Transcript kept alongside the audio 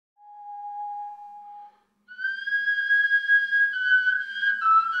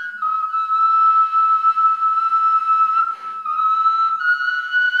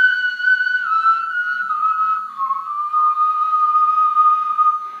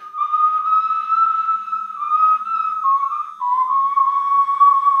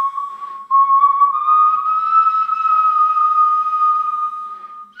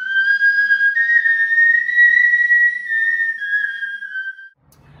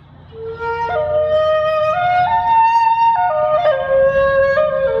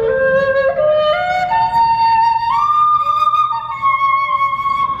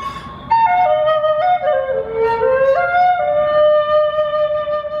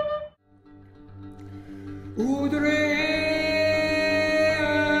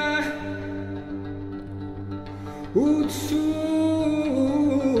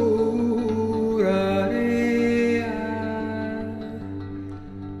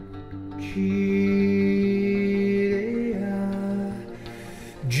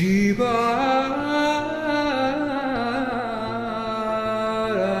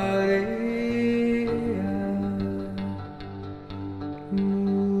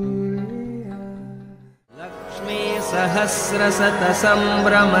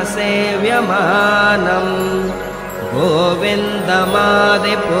सहस्रशतसम्भ्रमसेव्यमानं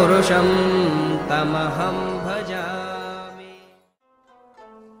गोविन्दमादिपुरुषं तमहं भजामि।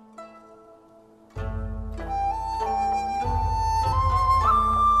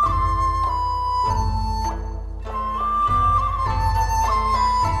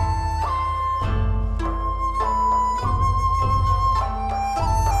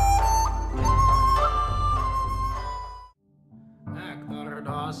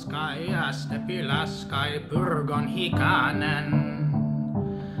 Pilaskai purgon hikanen.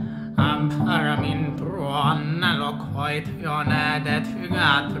 Amparamin bruonna lokhoit jonedet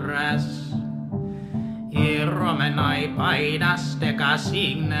hygatres. Irromenai paidasteka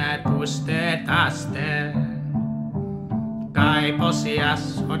signetuste taste. Kai posias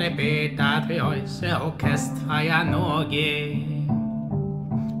ode petatrioise okesthaja nogi.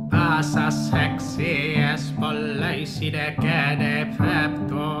 Pasas hexies polleiside käde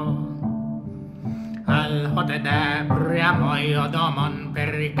pepto. Alhotede Brahmoi odomon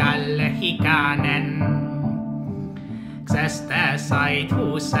pergalle hikanen. Xeste sait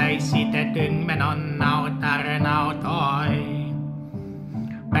huseisite tyngmenon nautarnautoi.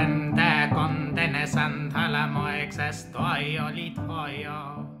 Pente kontene santalamoiksestoi olithoio.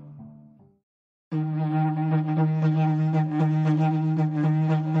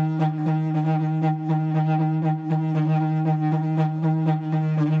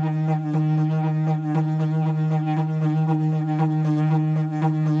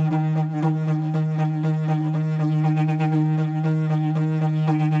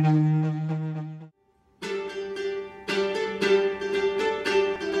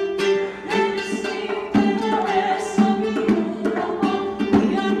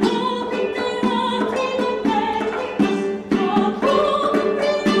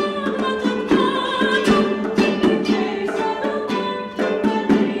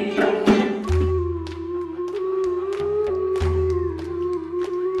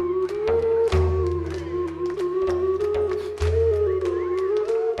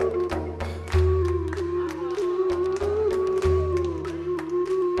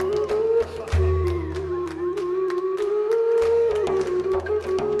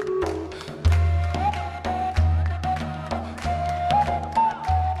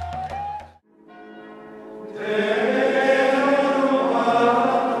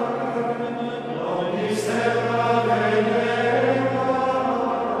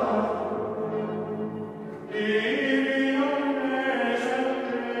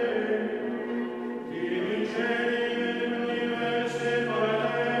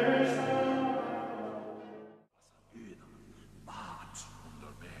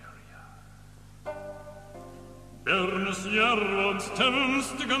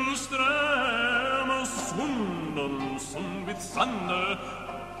 Temstigen strömmar svunden som vid sande.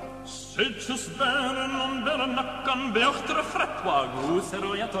 Sitjes bären om bären nackan beachtere fretwa goser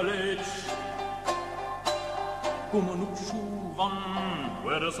och jättalech. Kommer nog tjovan,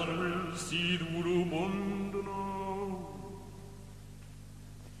 och är det som vill sidor och bonderna.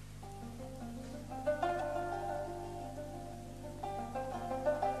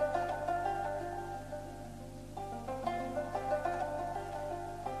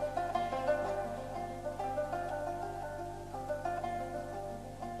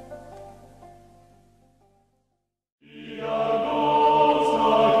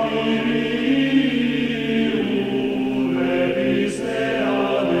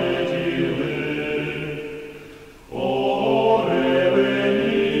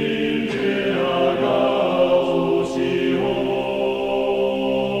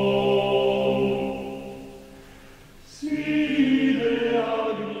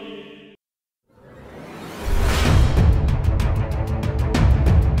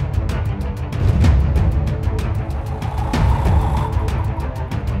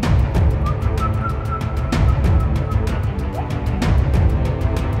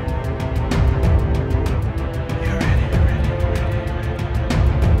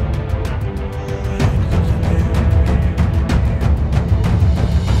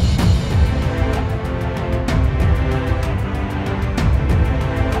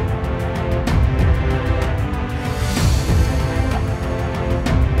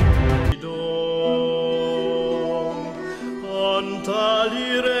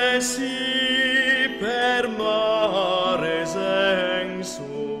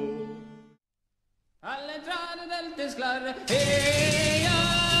 All'entrare del tesclar,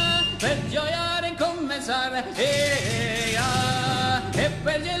 per gioiare in commensar, e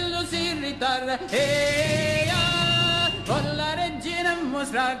per gelosi irritar, con la regina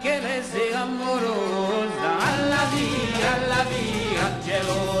mostrar che le sia amorosa. Alla via,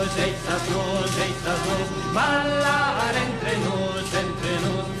 gelosa, estás ballar entre nos,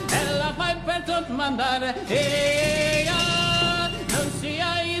 e la fai per tot mandar, non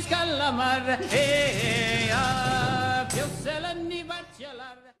siai scalamar, più se la ni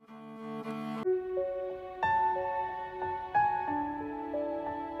varcelar.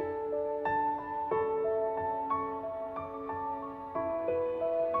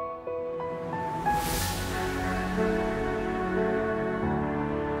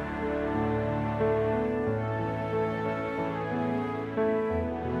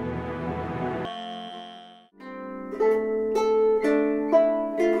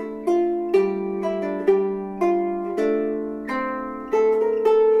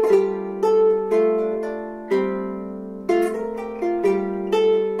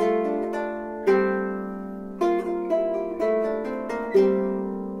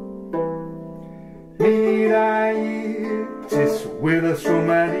 With us from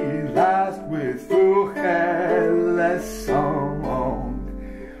an Ilast with through hell song.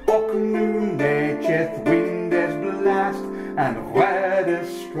 Och nu nature's wind is blast and weather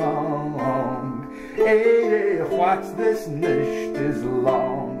strong. What's this nicht is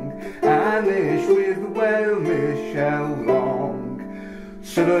long, and ish with well Michelle long.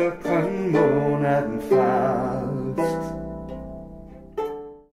 Certain moon and fast.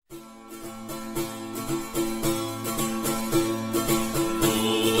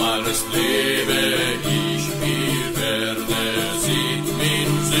 Alles lebe ich, mir werde, sieht min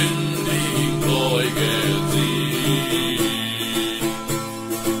sündig Gläubigkeit.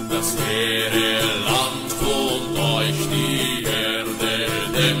 Das leere Land wohnt euch die Erde,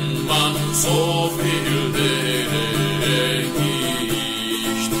 dem man so viel denkt.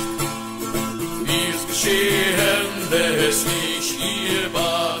 Wird geschehen, des ich ihr bei